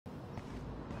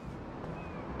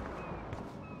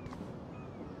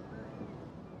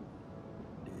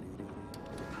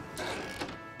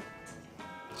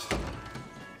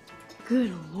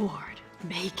Good Lord,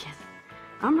 bacon.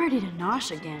 I'm ready to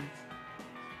nosh again.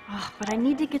 Ugh, but I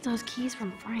need to get those keys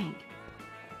from Frank.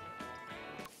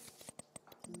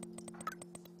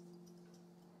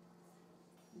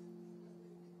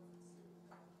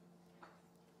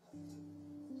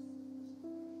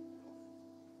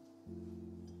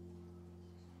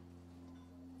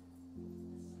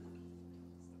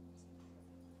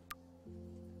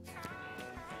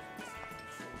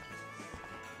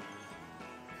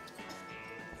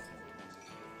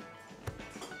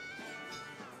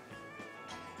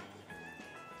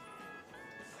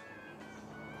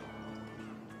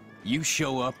 You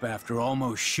show up after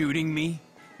almost shooting me?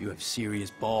 You have serious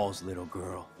balls, little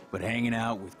girl. But hanging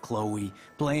out with Chloe,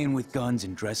 playing with guns,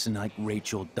 and dressing like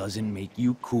Rachel doesn't make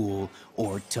you cool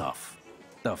or tough.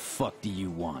 The fuck do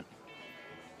you want?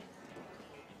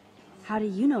 How do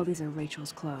you know these are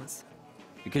Rachel's clothes?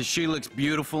 Because she looks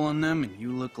beautiful in them and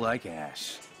you look like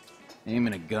ass.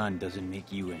 Aiming a gun doesn't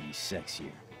make you any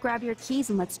sexier. Grab your keys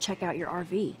and let's check out your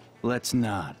RV. Let's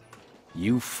not.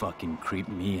 You fucking creep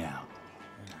me out.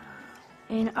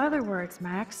 In other words,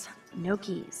 Max, no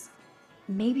keys.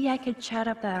 Maybe I could chat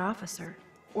up that officer,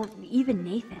 or even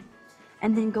Nathan,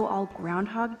 and then go all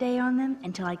Groundhog Day on them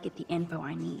until I get the info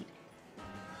I need.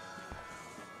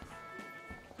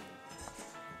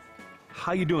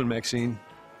 How you doing, Maxine?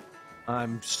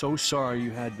 I'm so sorry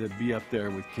you had to be up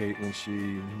there with Kate when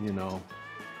she, you know,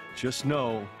 just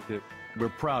know that we're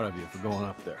proud of you for going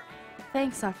up there.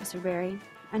 Thanks, Officer Barry.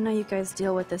 I know you guys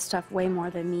deal with this stuff way more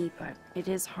than me, but it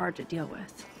is hard to deal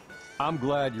with. I'm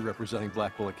glad you're representing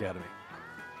Blackwell Academy.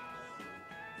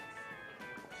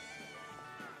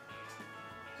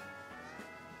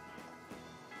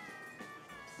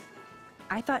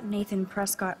 I thought Nathan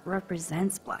Prescott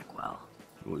represents Blackwell.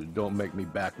 Well, don't make me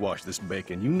backwash this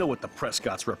bacon. You know what the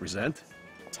Prescotts represent.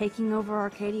 Taking over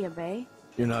Arcadia Bay?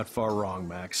 You're not far wrong,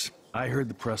 Max. I heard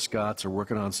the Prescotts are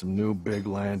working on some new big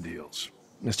land deals.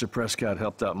 Mr. Prescott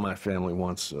helped out my family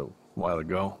once a while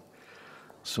ago,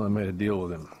 so I made a deal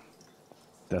with him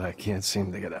that I can't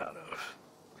seem to get out of.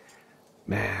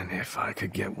 Man, if I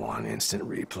could get one instant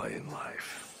replay in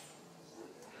life.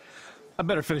 I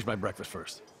better finish my breakfast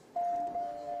first.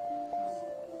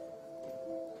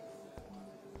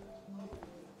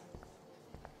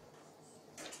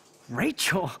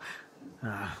 Rachel?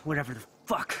 Whatever the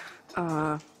fuck.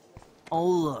 Oh,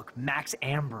 look, Max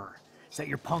Amber. Is that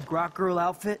your punk rock girl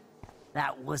outfit?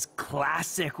 That was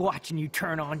classic watching you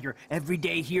turn on your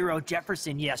everyday hero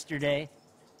Jefferson yesterday.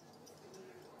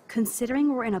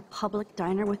 Considering we're in a public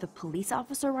diner with a police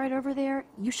officer right over there,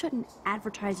 you shouldn't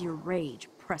advertise your rage,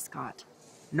 Prescott.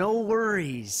 No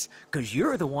worries, because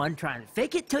you're the one trying to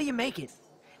fake it till you make it.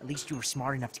 At least you were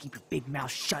smart enough to keep your big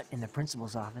mouth shut in the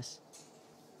principal's office.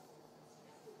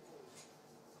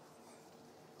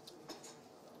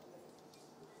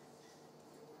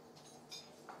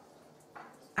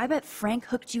 I bet Frank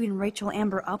hooked you and Rachel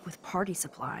Amber up with party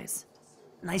supplies.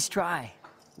 Nice try.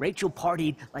 Rachel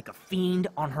partied like a fiend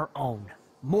on her own.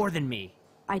 More than me.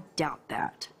 I doubt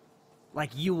that.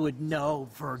 Like you would know,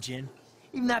 virgin.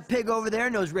 Even that pig over there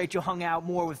knows Rachel hung out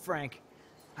more with Frank.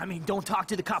 I mean, don't talk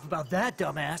to the cop about that,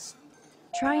 dumbass.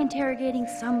 Try interrogating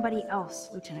somebody else,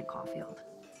 Lieutenant Caulfield.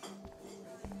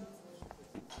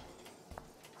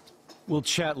 We'll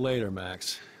chat later,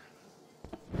 Max.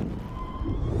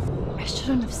 I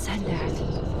shouldn't have said that.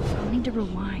 I'll need to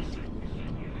rewind.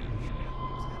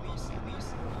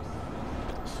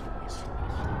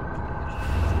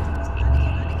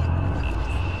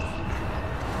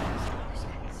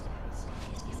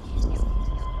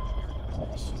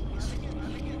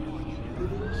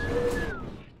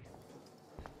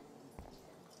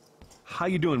 How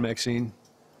you doing, Maxine?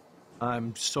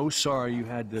 I'm so sorry you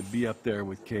had to be up there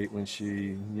with Kate when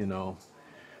she, you know,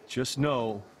 just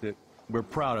know that we're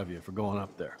proud of you for going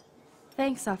up there.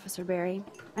 Thanks, Officer Barry.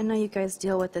 I know you guys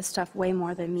deal with this stuff way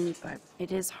more than me, but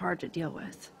it is hard to deal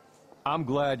with. I'm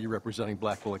glad you're representing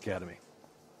Blackwell Academy.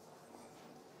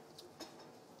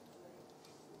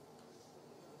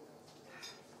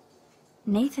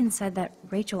 Nathan said that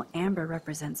Rachel Amber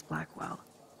represents Blackwell,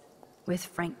 with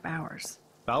Frank Bowers.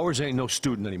 Bowers ain't no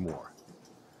student anymore.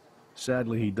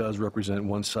 Sadly, he does represent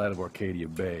one side of Arcadia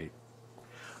Bay.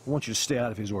 I want you to stay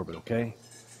out of his orbit, okay?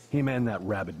 Him and that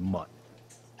rabid mutt.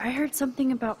 I heard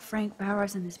something about Frank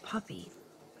Bowers and his puppy.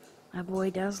 My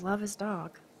boy does love his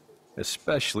dog.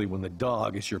 Especially when the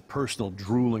dog is your personal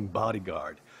drooling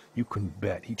bodyguard. You can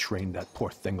bet he trained that poor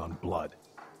thing on blood.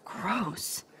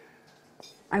 Gross.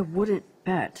 I wouldn't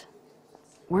bet.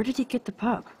 Where did he get the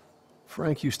pup?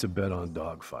 Frank used to bet on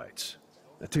dog fights.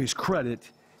 Now, to his credit,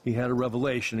 he had a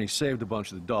revelation. He saved a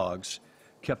bunch of the dogs,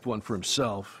 kept one for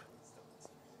himself,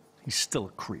 He's still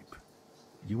a creep.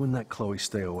 You and that Chloe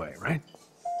stay away, right?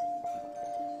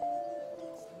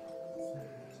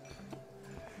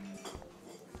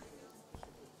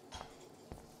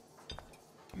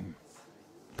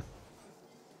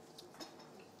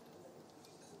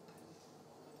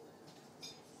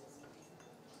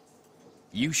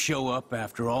 You show up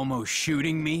after almost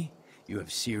shooting me? You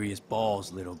have serious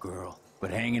balls, little girl. But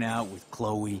hanging out with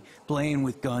Chloe, playing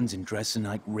with guns and dressing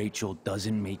like Rachel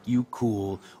doesn't make you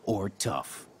cool or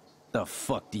tough. The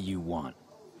fuck do you want?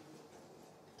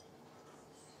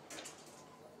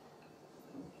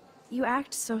 You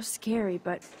act so scary,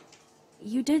 but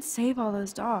you did save all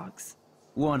those dogs.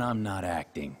 One, I'm not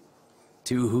acting.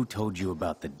 Two, who told you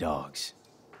about the dogs?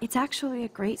 It's actually a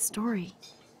great story.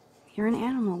 You're an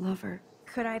animal lover.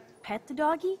 Could I pet the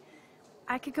doggy?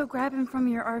 I could go grab him from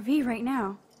your RV right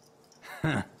now.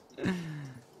 I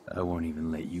won't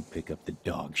even let you pick up the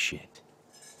dog shit.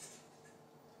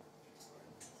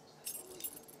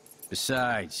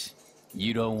 Besides,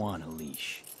 you don't want a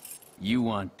leash. You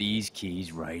want these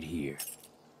keys right here.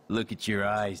 Look at your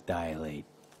eyes dilate.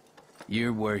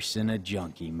 You're worse than a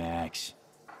junkie, Max.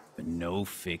 But no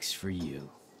fix for you.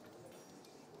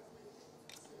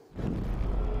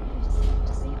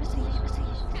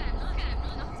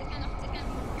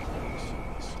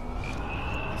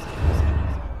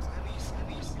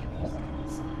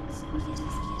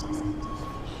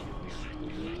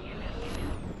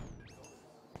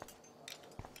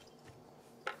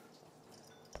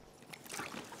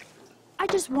 I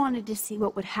just wanted to see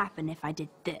what would happen if I did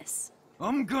this.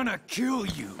 I'm gonna kill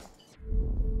you!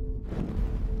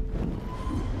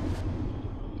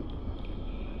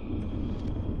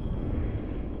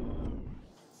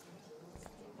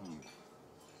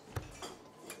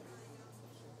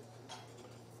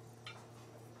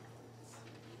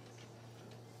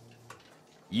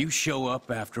 You show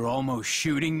up after almost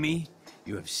shooting me?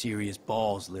 You have serious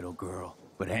balls, little girl.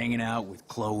 But hanging out with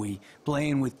Chloe,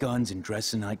 playing with guns and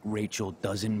dressing like Rachel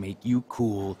doesn't make you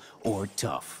cool or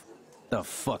tough. The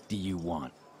fuck do you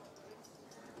want?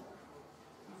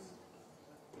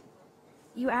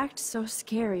 You act so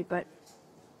scary, but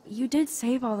you did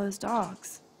save all those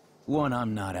dogs. One,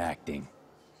 I'm not acting.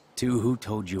 Two, who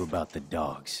told you about the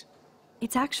dogs?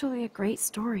 It's actually a great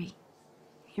story.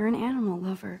 You're an animal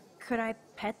lover. Could I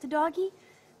pet the doggy?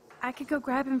 I could go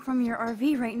grab him from your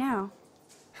RV right now.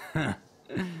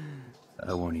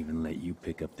 I won't even let you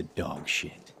pick up the dog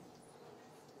shit.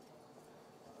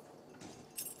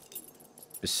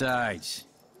 Besides,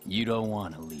 you don't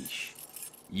want a leash.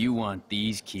 You want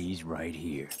these keys right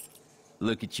here.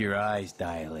 Look at your eyes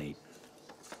dilate.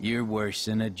 You're worse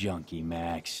than a junkie,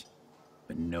 Max.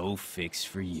 But no fix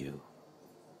for you.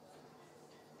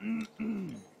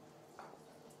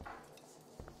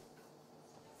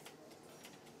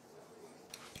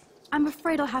 I'm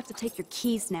afraid I'll have to take your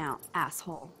keys now,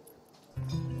 asshole.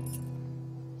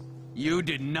 You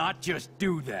did not just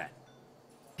do that.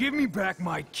 Give me back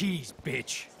my keys,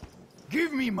 bitch.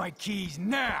 Give me my keys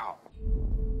now!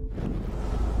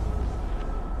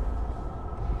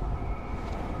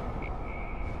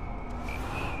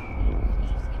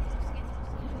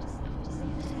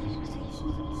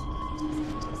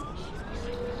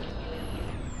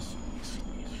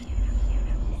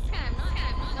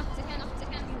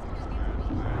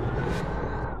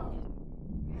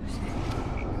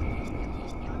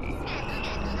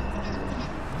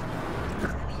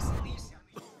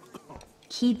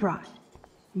 Key brought.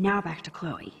 Now back to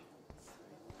Chloe.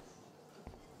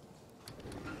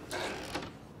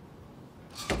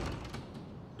 Are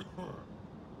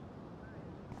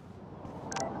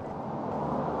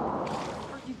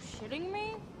you shitting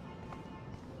me?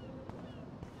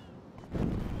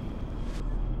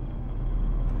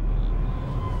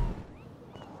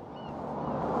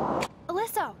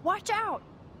 Alyssa, watch out!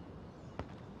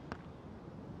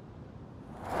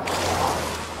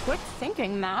 Quick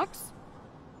thinking, Max.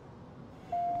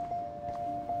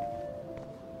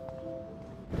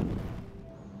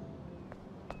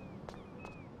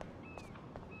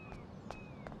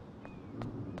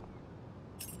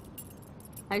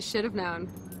 I should have known.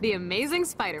 The amazing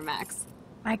Spider Max.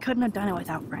 I couldn't have done it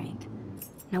without Frank.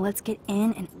 Now let's get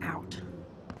in and out.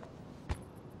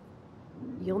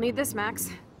 You'll need this, Max.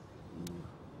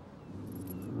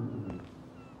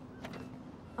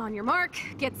 On your mark,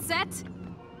 get set.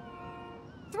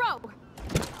 Throw!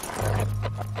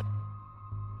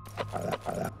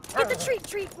 Get the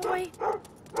treat, boy!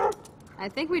 I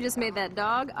think we just made that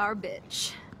dog our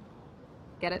bitch.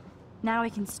 Get it? Now we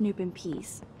can snoop in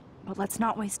peace. But let's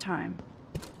not waste time.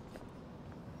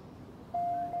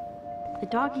 The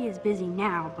doggy is busy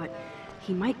now, but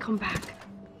he might come back.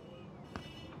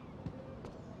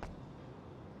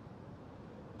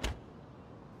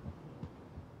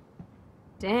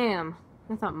 Damn,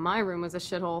 I thought my room was a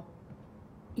shithole.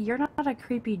 You're not a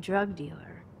creepy drug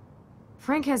dealer.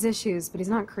 Frank has issues, but he's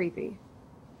not creepy.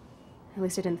 At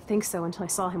least I didn't think so until I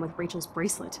saw him with Rachel's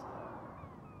bracelet.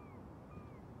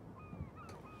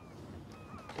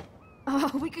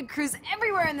 Oh, we could cruise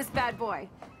everywhere in this bad boy!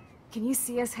 Can you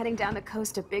see us heading down the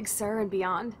coast to Big Sur and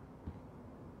beyond?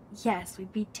 Yes,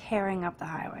 we'd be tearing up the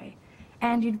highway.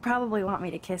 And you'd probably want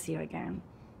me to kiss you again.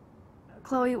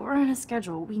 Chloe, we're on a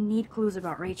schedule. We need clues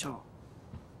about Rachel.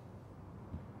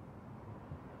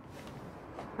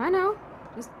 I know.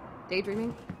 Just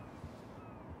daydreaming.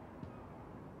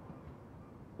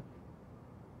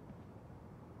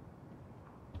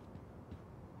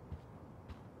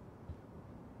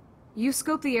 You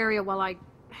scope the area while I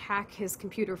hack his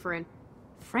computer for an...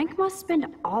 Frank must spend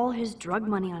all his drug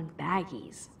money on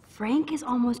baggies. Frank is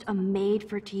almost a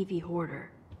made-for-TV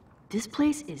hoarder. This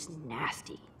place is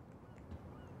nasty.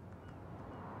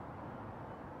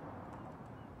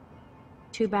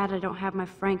 Too bad I don't have my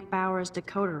Frank Bowers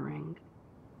decoder ring.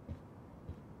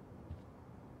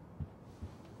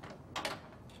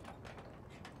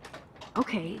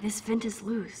 Okay, this vent is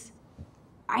loose.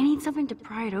 I need something to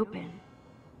pry it open.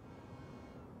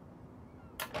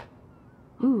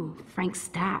 Ooh, Frank's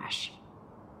stash.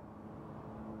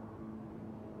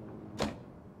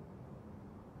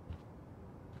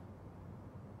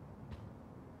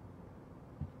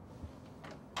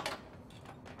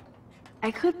 I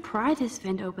could pry this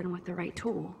vent open with the right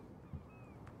tool.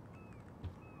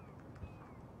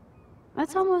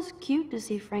 That's almost cute to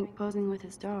see Frank posing with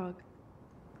his dog.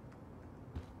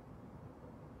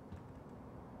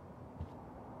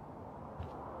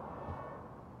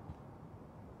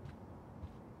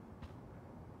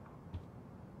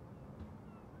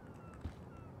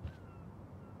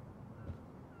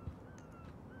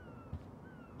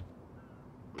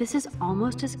 This is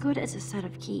almost as good as a set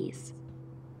of keys.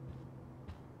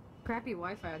 Crappy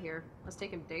Wi-Fi out here. Must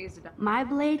take him days to... My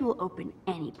blade will open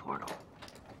any portal.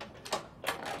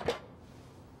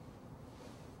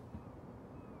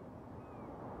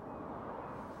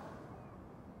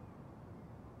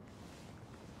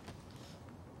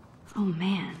 Oh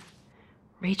man,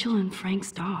 Rachel and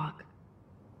Frank's dog.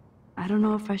 I don't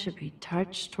know if I should be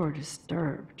touched or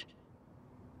disturbed.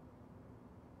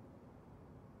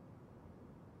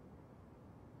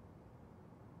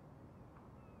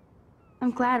 I'm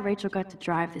glad Rachel got to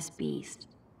drive this beast.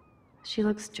 She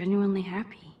looks genuinely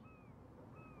happy.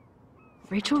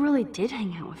 Rachel really did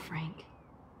hang out with Frank.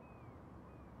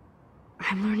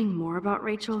 I'm learning more about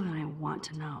Rachel than I want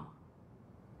to know.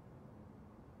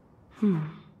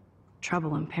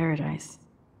 Trouble in paradise.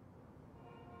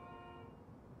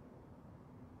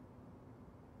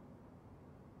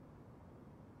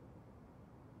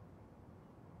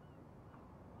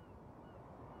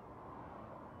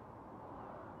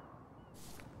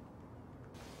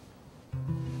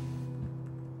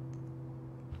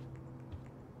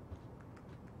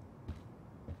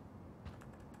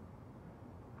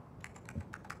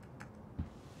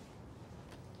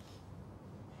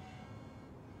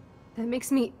 It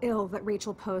makes me ill that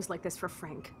Rachel posed like this for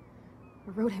Frank.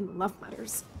 I wrote him love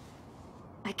letters.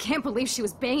 I can't believe she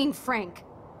was banging Frank.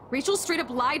 Rachel straight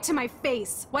up lied to my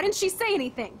face. Why didn't she say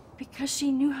anything? Because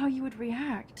she knew how you would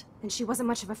react. And she wasn't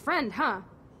much of a friend, huh?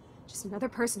 Just another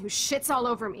person who shits all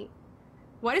over me.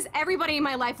 Why does everybody in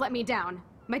my life let me down?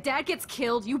 My dad gets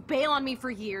killed, you bail on me for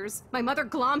years, my mother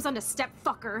gloms onto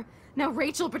stepfucker, now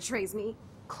Rachel betrays me.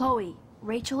 Chloe,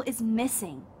 Rachel is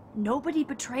missing. Nobody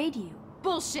betrayed you.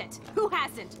 Bullshit! Who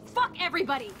hasn't? Fuck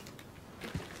everybody!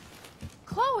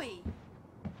 Chloe!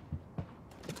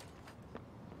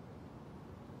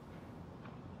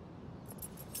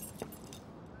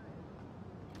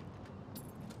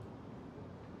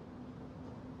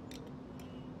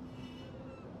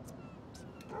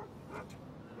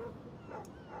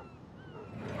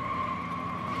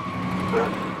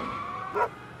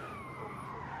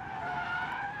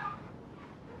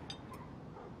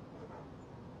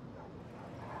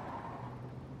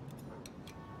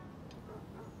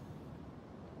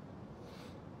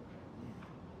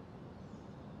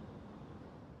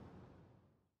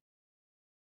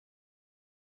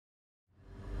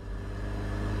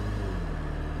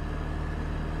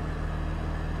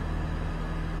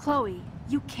 Chloe,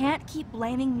 you can't keep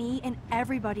blaming me and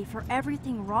everybody for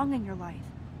everything wrong in your life.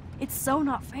 It's so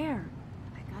not fair.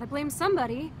 I gotta blame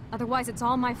somebody, otherwise it's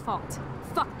all my fault.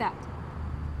 Fuck that.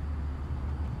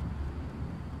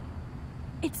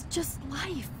 It's just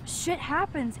life. Shit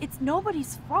happens. It's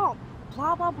nobody's fault.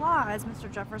 Blah, blah, blah, as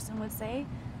Mr. Jefferson would say.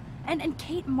 And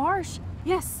Kate Marsh...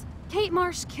 Yes, Kate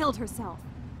Marsh killed herself.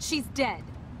 She's dead.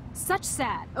 Such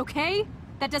sad, okay?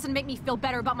 That doesn't make me feel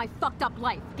better about my fucked up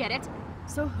life, get it?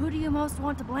 So who do you most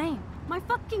want to blame? My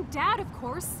fucking dad, of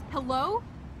course. Hello?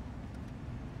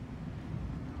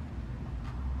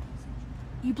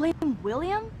 You blame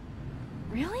William?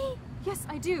 Really? Yes,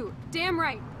 I do. Damn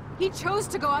right. He chose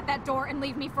to go out that door and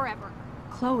leave me forever.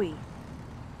 Chloe,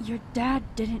 your dad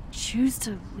didn't choose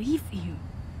to leave you.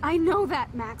 I know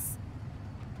that, Max.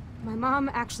 My mom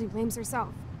actually blames herself.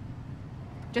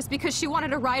 Just because she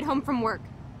wanted a ride home from work.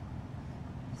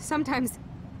 Sometimes,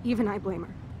 even I blame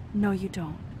her. No, you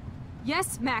don't.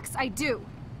 Yes, Max, I do.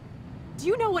 Do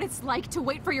you know what it's like to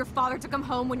wait for your father to come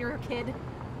home when you're a kid?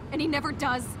 And he never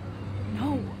does?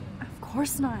 No, of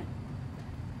course not.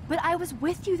 But I was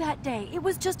with you that day. It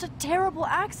was just a terrible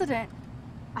accident.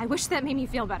 I wish that made me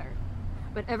feel better.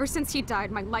 But ever since he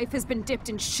died, my life has been dipped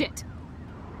in shit.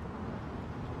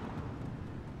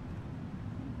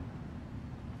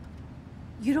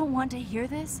 You don't want to hear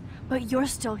this, but you're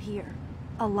still here.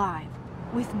 Alive.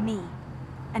 With me.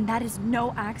 And that is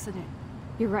no accident.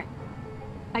 You're right.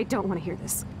 I don't want to hear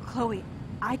this. Chloe,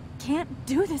 I can't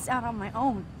do this out on my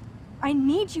own. I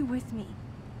need you with me.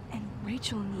 And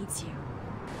Rachel needs you.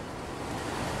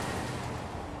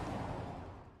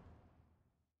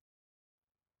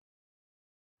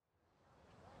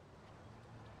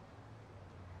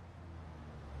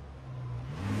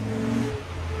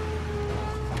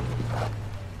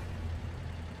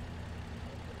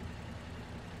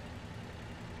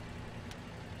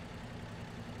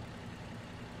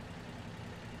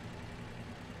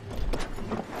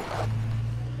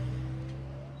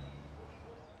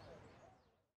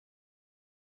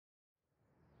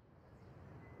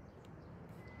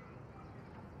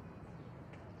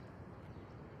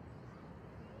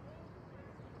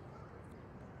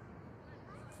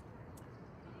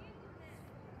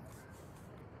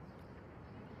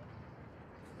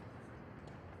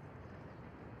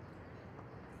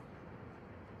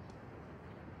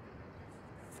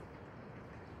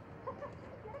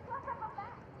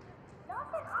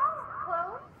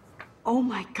 Oh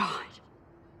my God.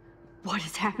 What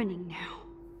is happening now?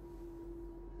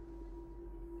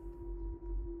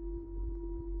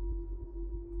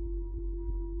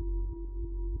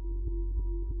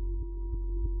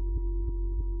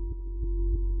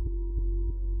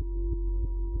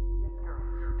 Yes, girl.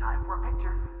 Time for a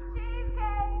picture.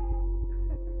 Cheesecake!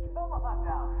 Come on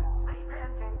now. Say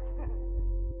pancake.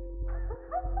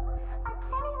 I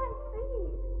can't even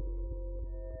see.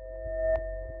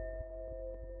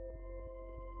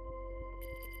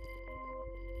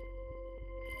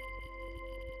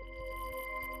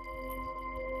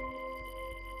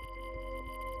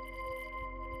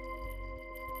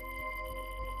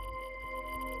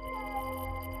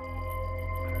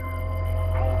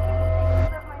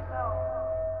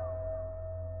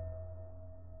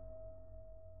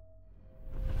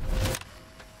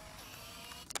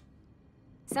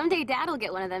 Someday Dad'll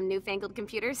get one of them newfangled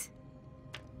computers.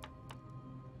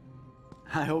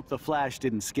 I hope the flash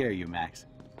didn't scare you, Max.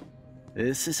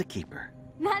 This is a keeper.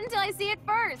 Not until I see it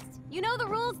first. You know the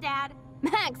rules, Dad.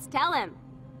 Max, tell him.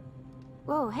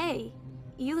 Whoa, hey.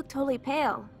 You look totally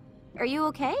pale. Are you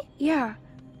okay? Yeah,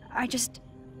 I just...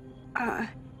 yeah,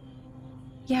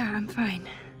 I'm fine.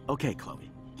 Okay,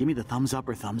 Chloe. Give me the thumbs up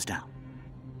or thumbs down.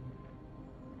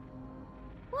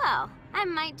 Well, I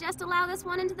might just allow this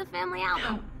one into the family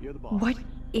album. You're the boss. What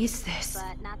is this?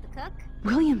 But not the cook.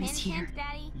 William is Hint, here. hint,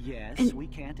 Daddy. Yes, And we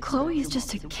can't expect Chloe is your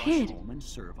just a mother to rush kid. home and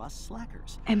serve us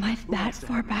slackers. Am I Who that wants to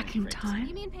far have back in many friends? time?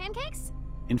 You mean pancakes?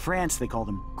 In France, they call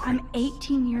them I'm crepes.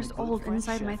 18 years A good old French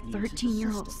inside my chef uses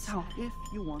 13-year-old assistance self. If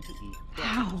you want to eat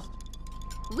How?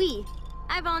 We.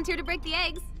 I volunteered to break the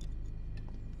eggs.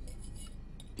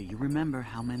 Do you remember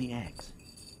how many eggs?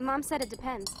 Mom said it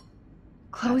depends.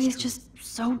 Chloe is just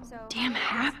so damn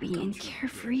happy and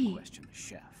carefree. Question the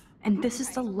chef. And this is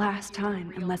the last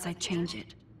time unless I change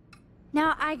it.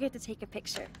 Now I get to take a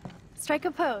picture. Strike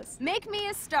a pose. Make me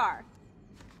a star.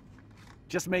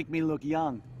 Just make me look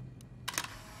young.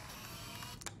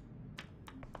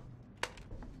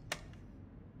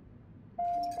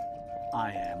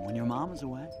 I am when your mom is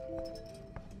away.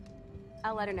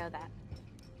 I'll let her know that.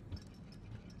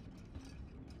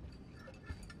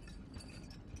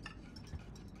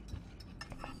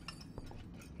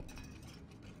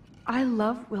 I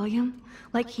love William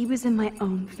like he was in my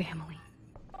own family.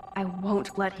 I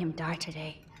won't let him die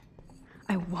today.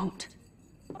 I won't.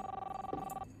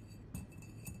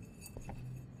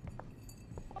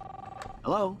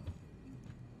 Hello?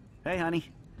 Hey, honey.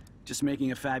 Just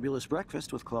making a fabulous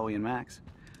breakfast with Chloe and Max.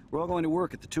 We're all going to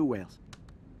work at the Two Whales.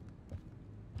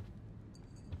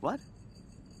 What?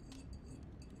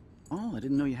 Oh, I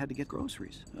didn't know you had to get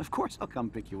groceries. Of course I'll come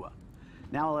pick you up.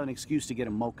 Now I'll have an excuse to get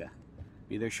a mocha.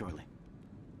 Be there shortly.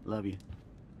 Love you.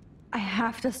 I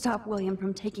have to stop William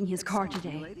from taking his car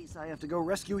today. Ladies, I have to go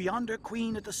rescue yonder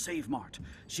queen at the Save Mart.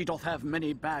 She doth have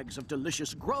many bags of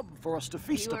delicious grub for us to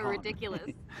feast upon. You are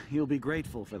ridiculous. You'll be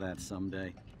grateful for that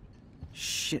someday.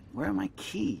 Shit, where are my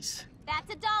keys?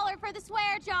 That's $1 for the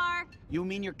swear jar. You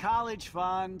mean your college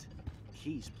fund?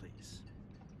 Keys, please.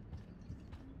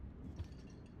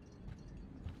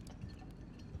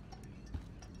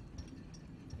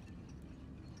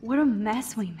 What a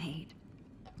mess we made.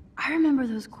 I remember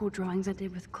those cool drawings I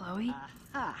did with Chloe.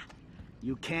 Aha!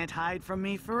 You can't hide from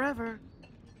me forever.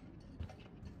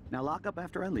 Now lock up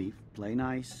after I leave. Play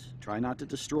nice. Try not to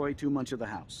destroy too much of the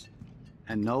house.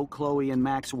 And no Chloe and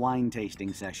Max wine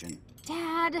tasting session.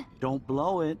 Dad! Don't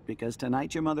blow it, because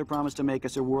tonight your mother promised to make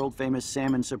us a world-famous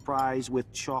salmon surprise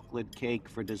with chocolate cake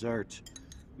for dessert.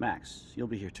 Max, you'll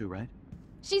be here too, right?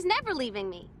 She's never leaving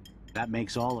me. That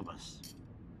makes all of us.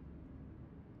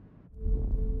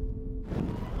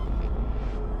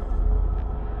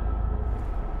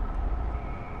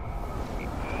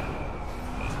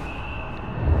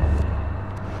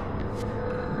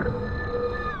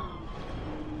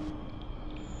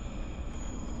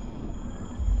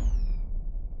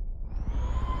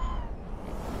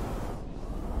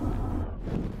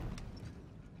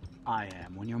 I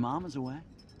am when your mom is away.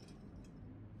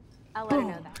 I'll let her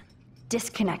know that.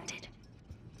 Disconnected.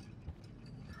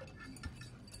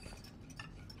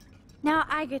 Now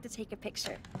I get to take a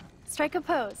picture. Strike a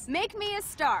pose. Make me a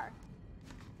star.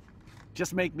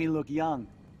 Just make me look young.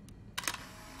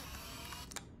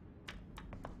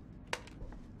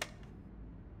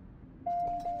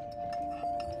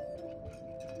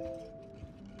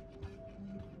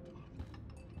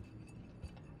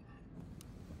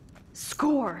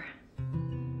 Score!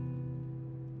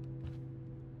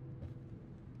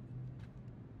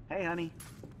 Hey, honey.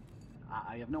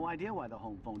 I have no idea why the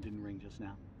home phone didn't ring just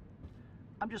now.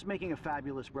 I'm just making a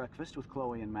fabulous breakfast with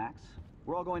Chloe and Max.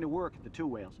 We're all going to work at the Two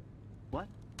Whales. What?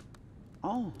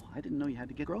 Oh, I didn't know you had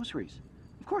to get groceries.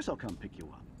 Of course I'll come pick you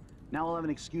up. Now I'll have an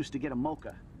excuse to get a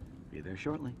mocha. Be there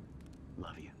shortly.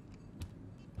 Love you.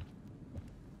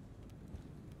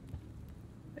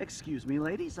 Excuse me,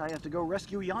 ladies. I have to go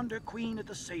rescue yonder queen at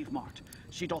the Save Mart.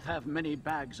 She doth have many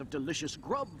bags of delicious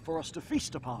grub for us to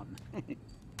feast upon.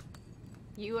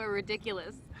 You are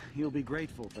ridiculous. You'll be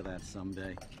grateful for that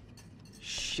someday.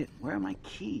 Shit, where are my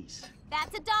keys?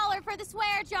 That's $1 for the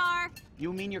swear jar.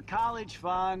 You mean your college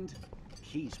fund?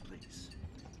 Keys, please.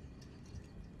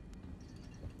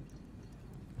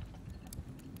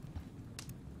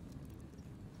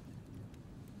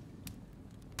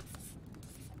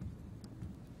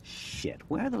 Shit,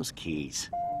 where are those keys?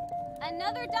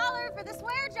 Another $1 for the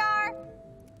swear jar.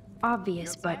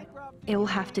 Obvious, but it will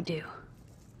have to do.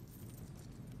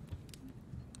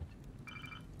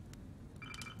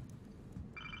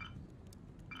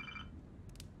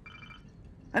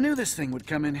 I knew this thing would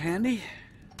come in handy.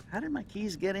 How did my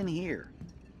keys get in here?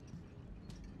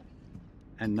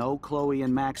 And no Chloe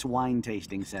and Max wine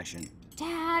tasting session.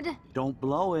 Dad! Don't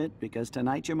blow it, because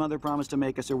tonight your mother promised to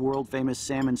make us a world-famous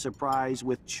salmon surprise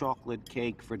with chocolate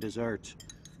cake for dessert.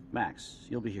 Max,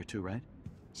 you'll be here too, right?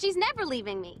 She's never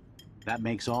leaving me. That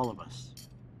makes all of us.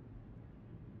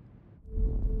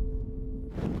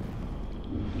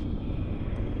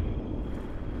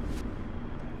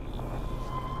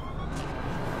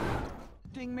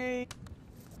 Me.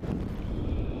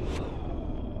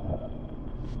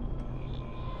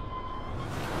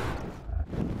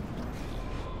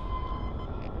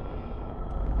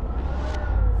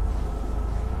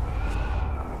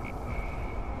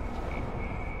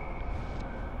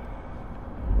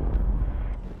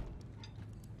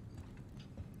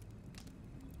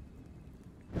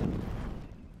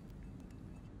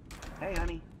 Hey,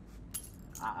 honey.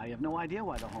 I have no idea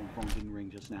why the home phone didn't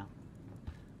ring just now.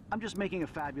 I'm just making a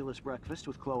fabulous breakfast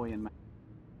with Chloe and Max.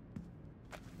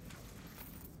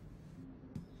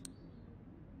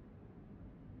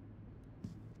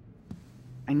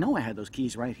 I know I had those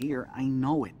keys right here. I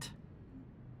know it.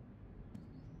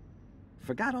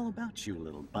 Forgot all about you,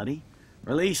 little buddy.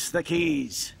 Release the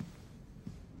keys.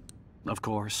 Of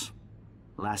course.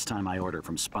 Last time I ordered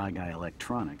from Spy Guy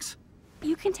Electronics.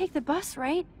 You can take the bus,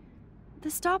 right?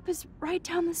 The stop is right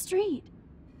down the street.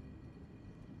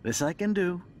 This I can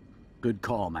do. Good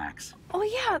call, Max. Oh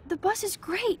yeah, the bus is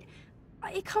great.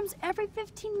 It comes every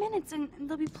 15 minutes and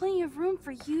there'll be plenty of room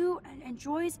for you and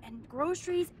Joyce and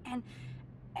groceries and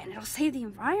it'll save the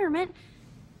environment.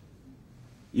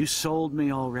 You sold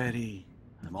me already.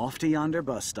 I'm off to yonder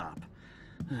bus stop.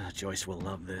 Joyce will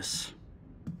love this.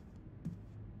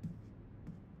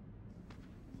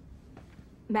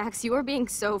 Max, you are being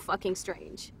so fucking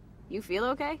strange. You feel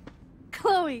okay?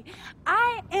 Chloe,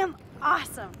 I am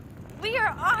awesome. We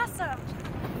are awesome.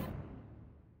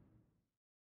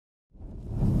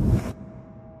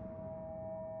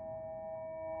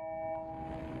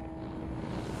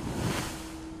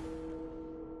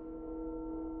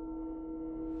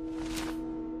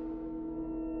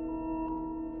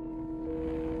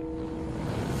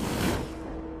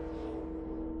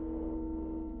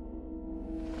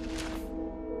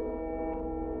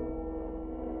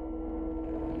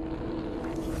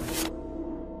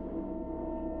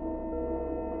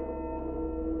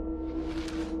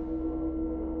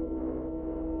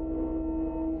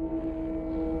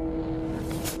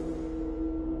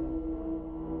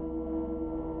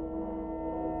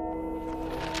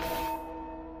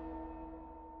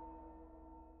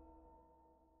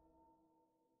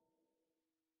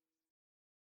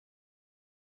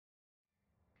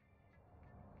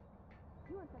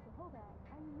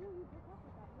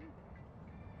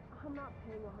 I'm not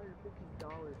paying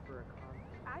 $150 for a concert.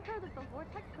 I heard that the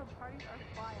Vortex Club parties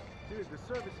are wild. Dude,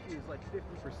 the service fee is like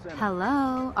 50%.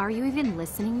 Hello? Are you even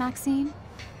listening, Maxine?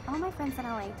 All my friends in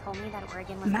LA told me that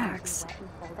Oregon was Max. going to be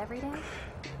wet and cold every day.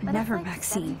 But Never it's like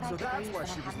Maxine. 75 So that's degrees, why and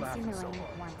she I was haven't seen laughing the so rain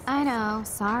hard. once. I know.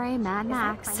 Sorry, Mad Is that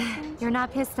Max. climate change? You're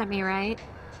not pissed at me, right?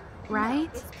 Right?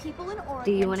 It's people in Oregon.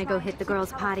 Do you want to go trying hit the keep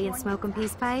girls' potty and California smoke a down.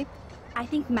 peace pipe? I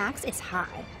think Max is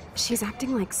high. She's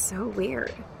acting like so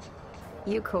weird.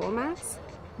 You cool, Max?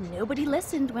 Nobody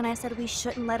listened when I said we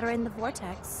shouldn't let her in the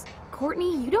vortex.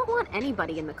 Courtney, you don't want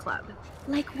anybody in the club.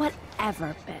 Like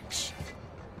whatever, bitch.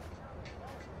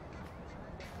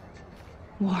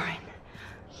 Warren,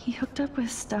 he hooked up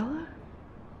with Stella?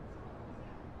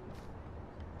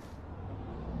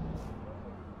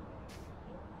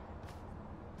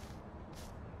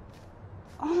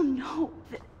 Oh no,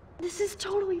 this is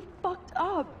totally fucked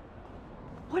up.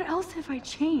 What else have I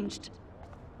changed?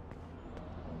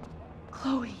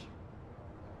 Chloe.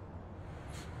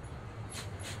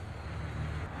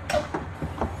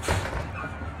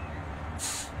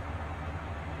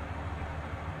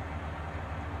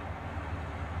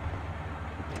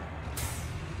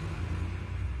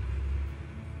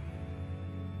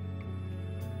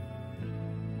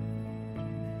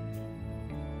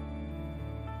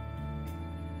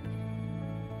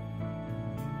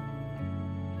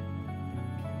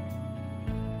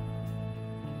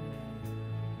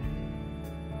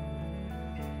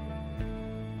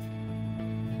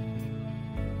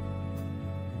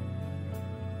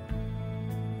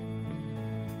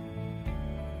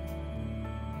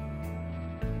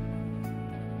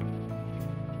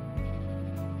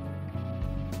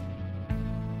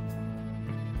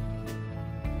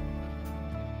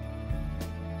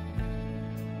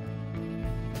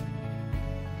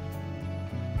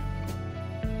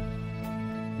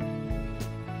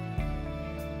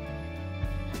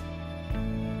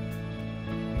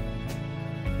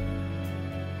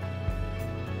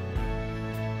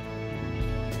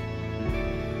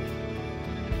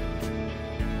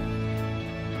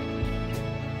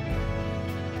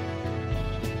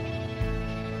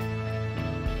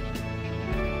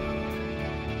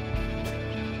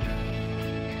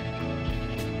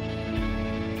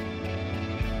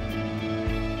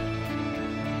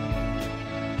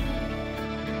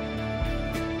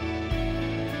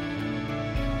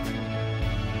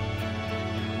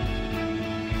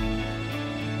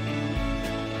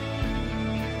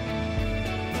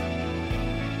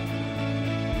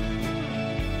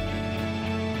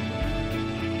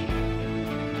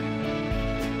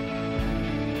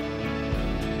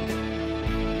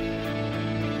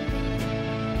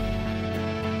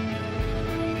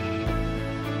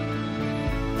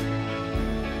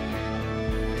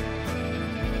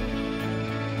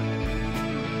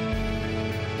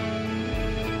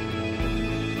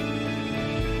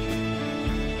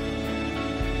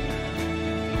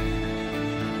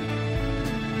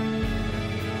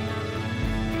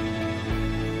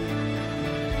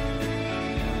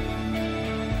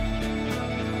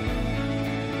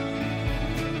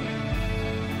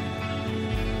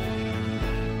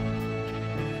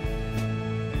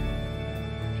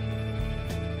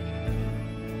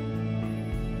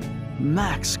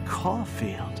 Max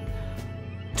Caulfield.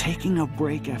 Taking a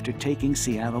break after taking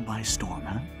Seattle by storm,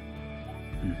 huh?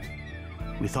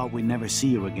 We thought we'd never see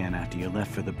you again after you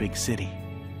left for the big city.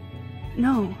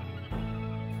 No.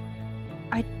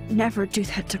 I'd never do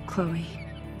that to Chloe.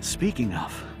 Speaking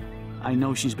of, I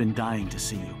know she's been dying to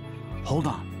see you. Hold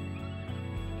on.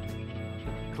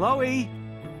 Chloe!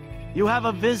 You have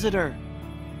a visitor!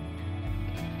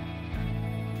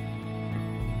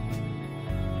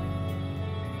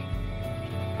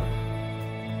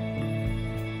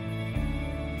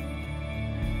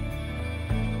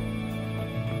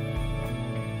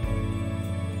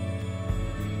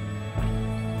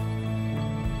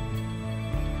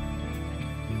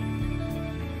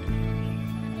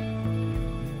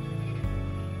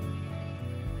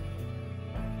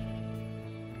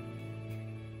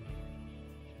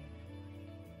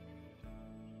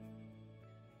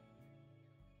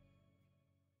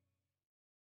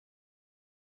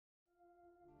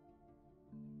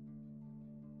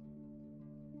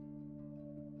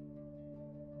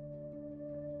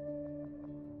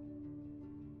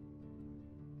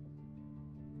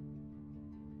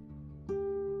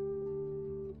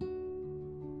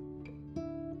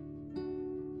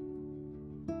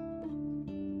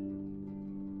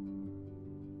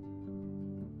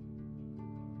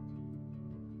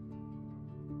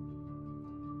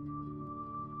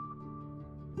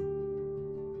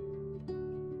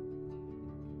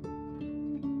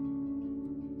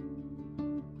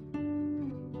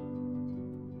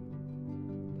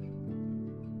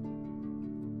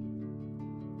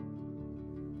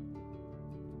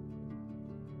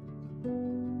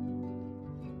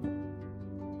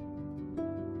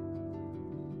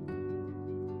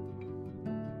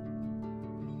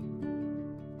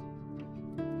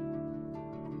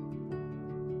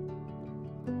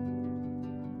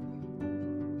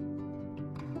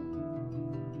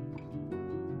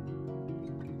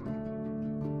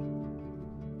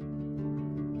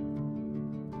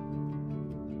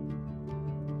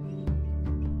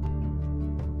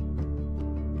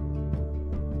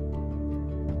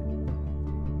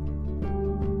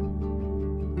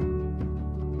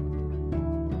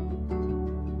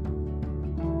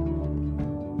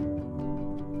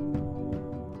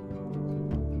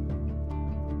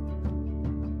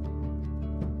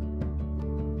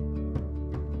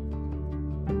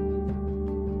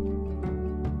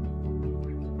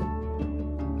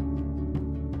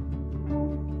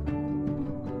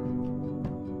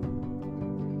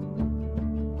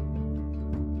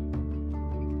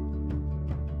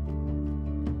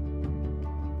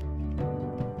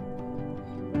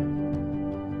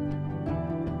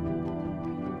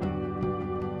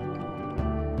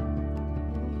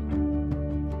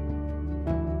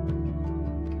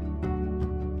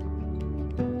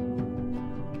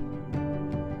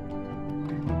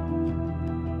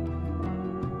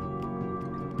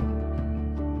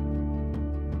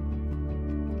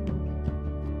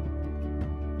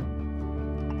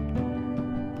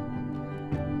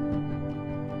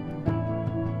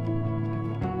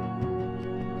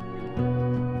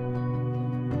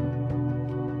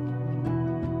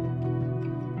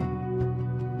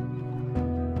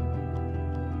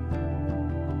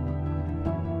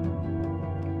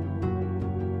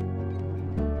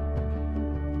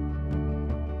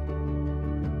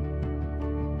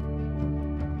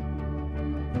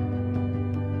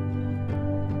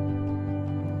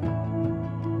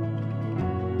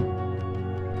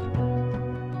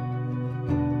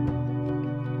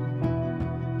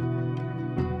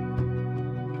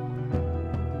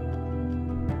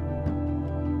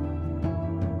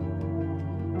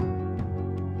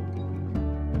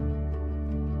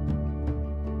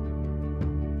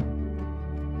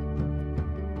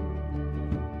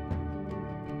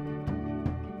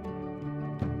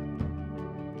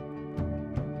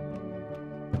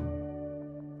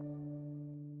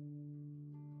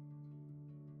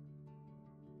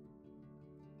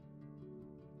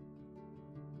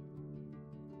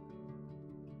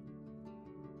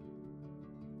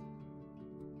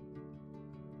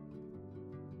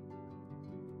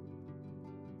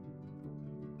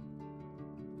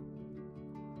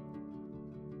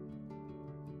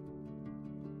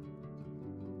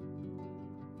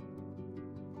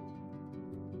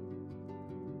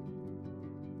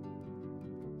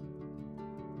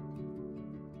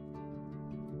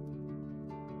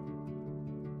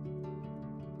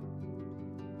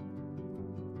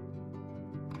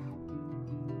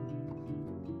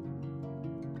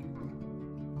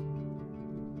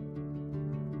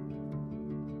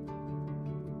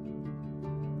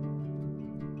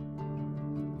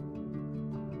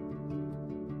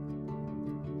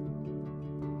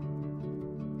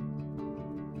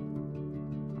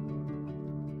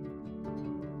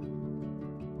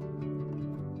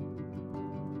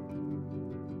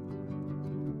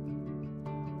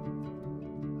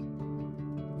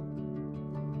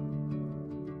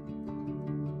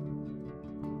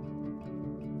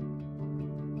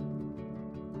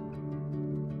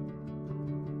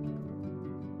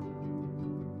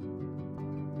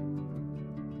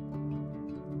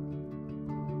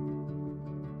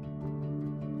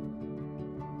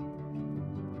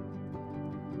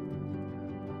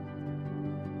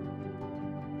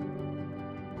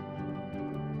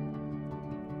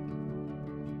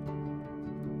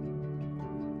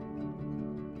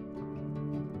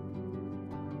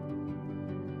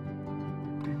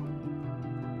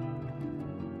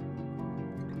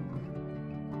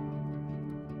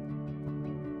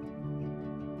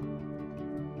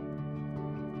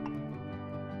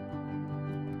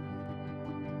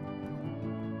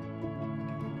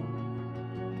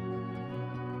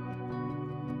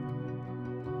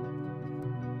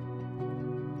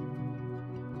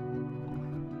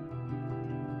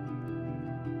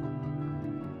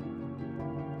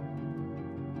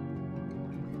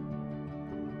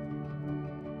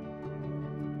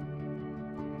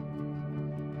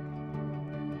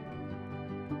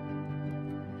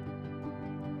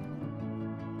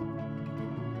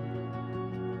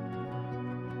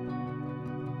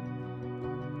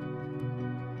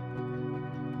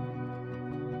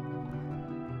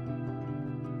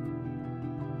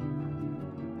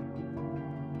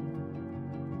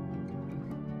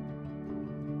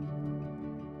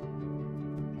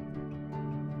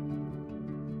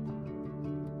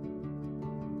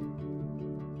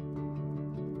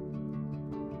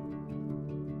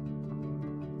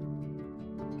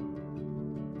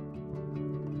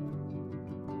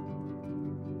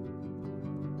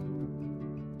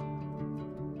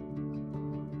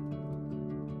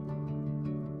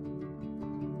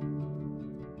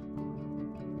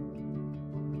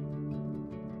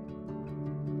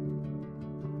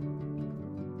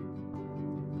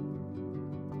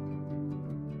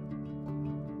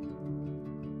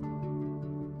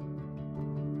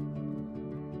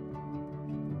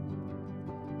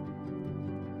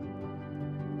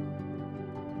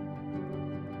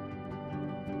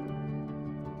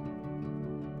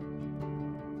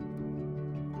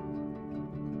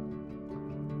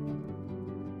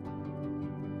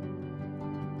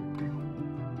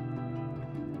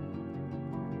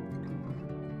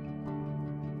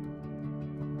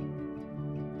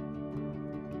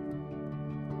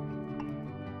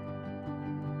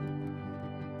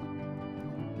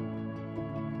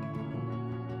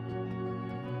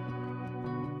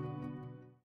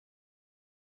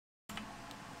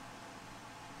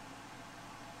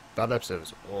 That episode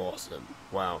was awesome.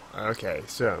 Wow. Okay,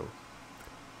 so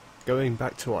going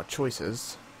back to our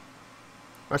choices.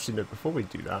 Actually, no. Before we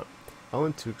do that, I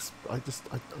want to.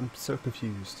 I'm so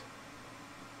confused.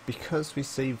 Because we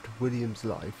saved William's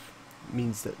life,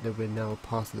 means that we're now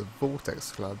part of the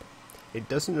Vortex Club. It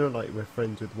doesn't look like we're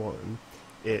friends with Warren.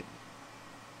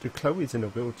 Chloe's in a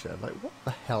wheelchair. Like, what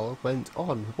the hell went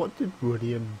on? What did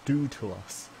William do to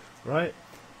us? Right?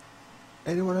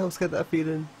 Anyone else get that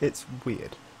feeling? It's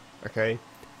weird. Okay?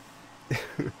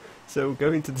 So,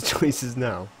 going to the choices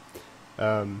now.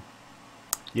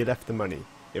 You left the money.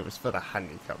 It was for the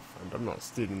handicap fund. I'm not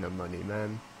stealing the money,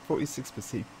 man.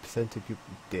 46% of people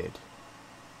did.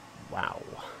 Wow.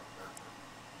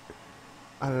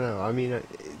 I don't know. I mean,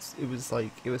 it was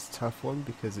a tough one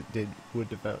because it would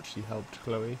have actually helped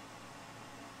Chloe.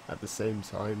 At the same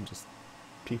time, just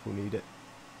people need it,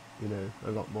 you know,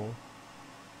 a lot more.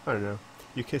 I don't know.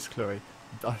 You kiss Chloe.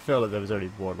 I feel like there was only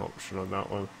one option on that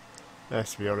one.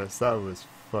 Let's be honest, that was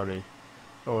funny.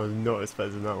 I was not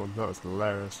expecting that one. That was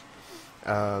hilarious.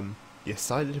 You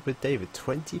sided with David.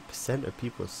 20% of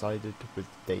people sided with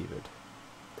David.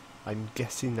 I'm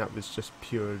guessing that was just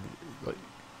pure, like,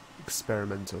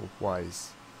 experimental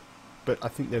wise, but I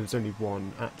think there was only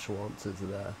one actual answer to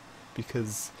there,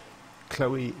 because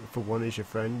Chloe, for one, is your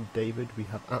friend. David, we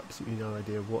have absolutely no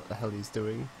idea what the hell he's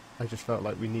doing. I just felt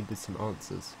like we needed some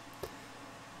answers.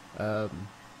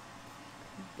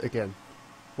 Again,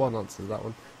 one answer to that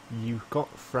one. You got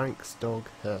Frank's dog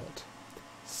hurt.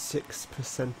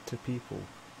 6% of people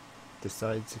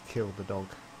decide to kill the dog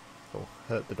or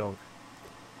hurt the dog.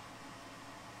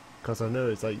 Because I know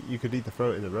it's like, you could either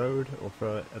throw it in the road or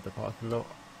throw it at the parking lot.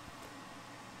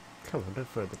 Come on,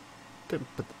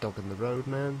 don't put the dog in the road,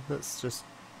 man. That's just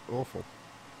awful.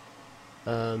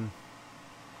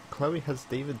 Chloe has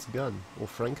David's gun, or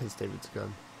Frank has David's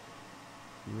gun.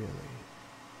 Really?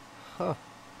 Huh.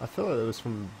 I feel like it was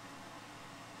from...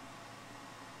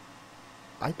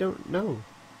 I don't know.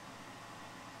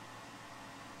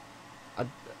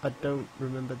 I don't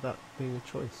remember that being a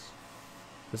choice.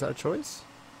 Was that a choice?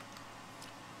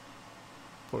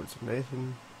 Thoughts of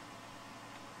Nathan?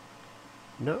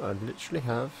 No, I literally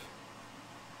have.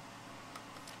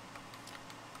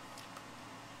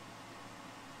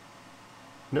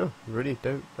 No, really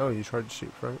don't. Oh, you tried to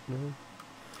shoot Frank? No.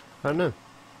 I don't know.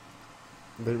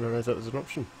 I didn't realise that was an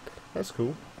option. That's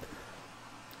cool.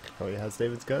 Oh, he has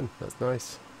David's gun. That's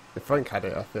nice. If Frank had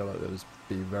it, I feel like there would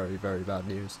be very, very bad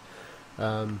news.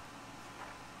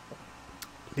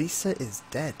 Lisa is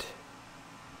dead.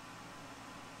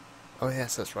 Oh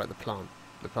yes, that's right, the plant.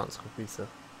 The plant's called Lisa.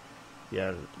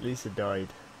 Yeah, Lisa died.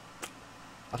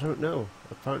 I don't know.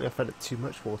 Apparently I fed it too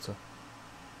much water.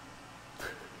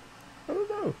 I don't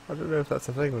know. I don't know if that's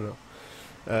a thing or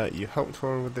not. You helped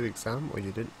Warren with the exam, or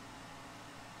you didn't?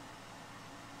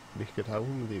 We could help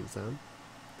him with the exam.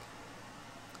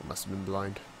 I must have been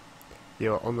blind.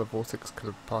 You are on the Vortex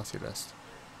Club party list.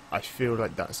 I feel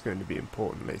like that's going to be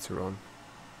important later on.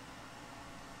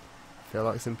 I feel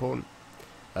like it's important.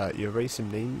 You erased some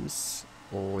names,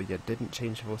 or you didn't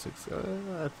change the Vortex.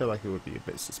 I feel like it would be a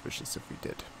bit suspicious if we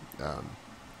did.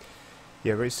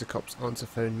 You erased the cop's answer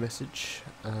phone message.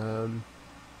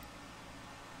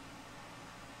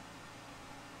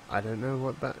 I don't know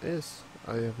what that is.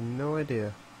 I have no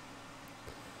idea.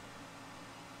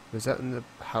 Was that in the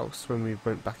house when we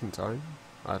went back in time?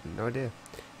 I have no idea.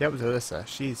 Yeah, it was Alyssa.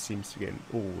 She seems to get in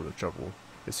all the trouble.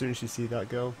 As soon as you see that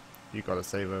girl, you gotta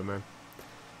save her, man.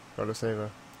 Gotta save her.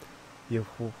 You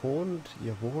warned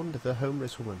the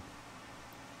homeless woman.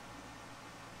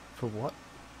 For what?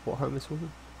 What homeless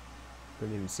woman?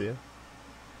 Didn't even see her.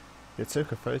 You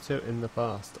took a photo in the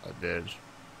past. I did.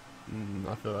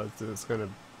 I feel like it's gonna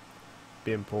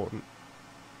be important.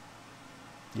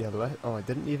 Yeah, oh, I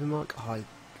didn't even mark. Oh, I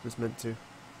was meant to. I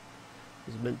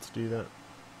was meant to do that.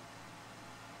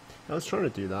 I was trying to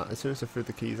do that as soon as I threw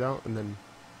the keys out, and then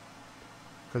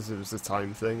because it was a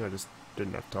time thing, I just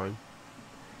didn't have time.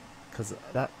 Because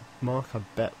that mark, I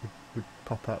bet, would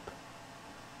pop up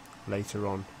later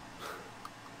on.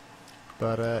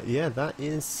 But yeah, that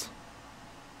is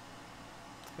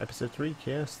episode 3,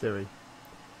 Chaos Theory.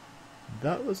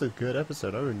 That was a good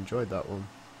episode. I really enjoyed that one.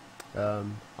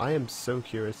 I am so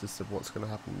curious as to what's going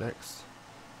to happen next,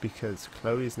 because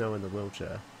Chloe's now in the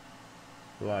wheelchair,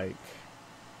 like,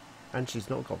 and she's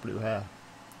not got blue hair,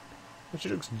 and she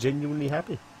looks genuinely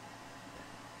happy.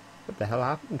 What the hell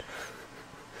happened?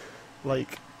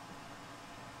 Like,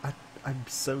 I'm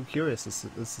so curious as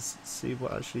to see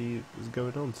what actually is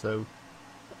going on. So,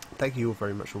 thank you all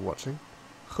very much for watching.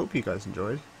 Hope you guys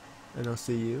enjoyed, and I'll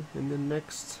see you in the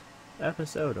next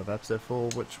episode of episode 4,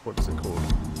 what is it called?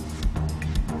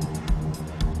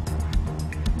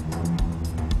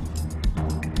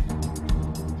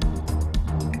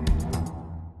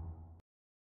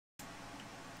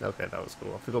 Okay, that was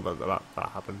cool. I forgot that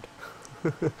happened.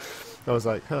 I was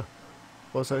like, huh,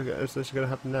 what's actually going to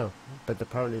happen now? But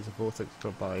apparently it's a vortex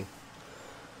gone by. It's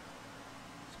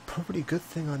probably a good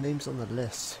thing our name's on the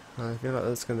list. I feel like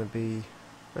that's going to be...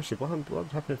 Actually, what would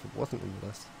happen if it wasn't in the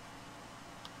list?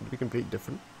 Would it be completely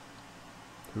different?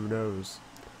 Who knows?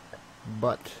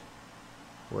 But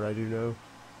what I do know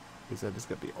is that it's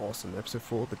going to be awesome. Episode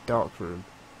 4, The Dark Room.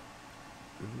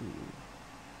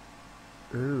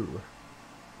 Ooh. Ooh.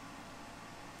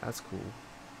 That's cool.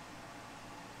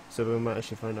 So we might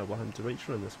actually find out what happened to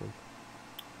Rachel in this one.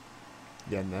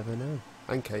 You never know.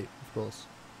 And Kate, of course.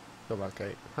 Forgot about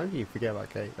Kate. How do you forget about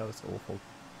Kate? That was awful.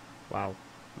 Wow.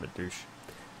 I'm a douche.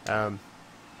 Can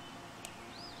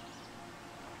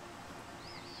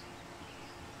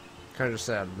I just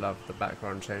say I love the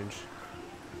background change.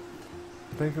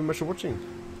 Thank you very much for watching.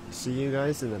 See you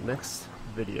guys in the next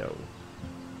video.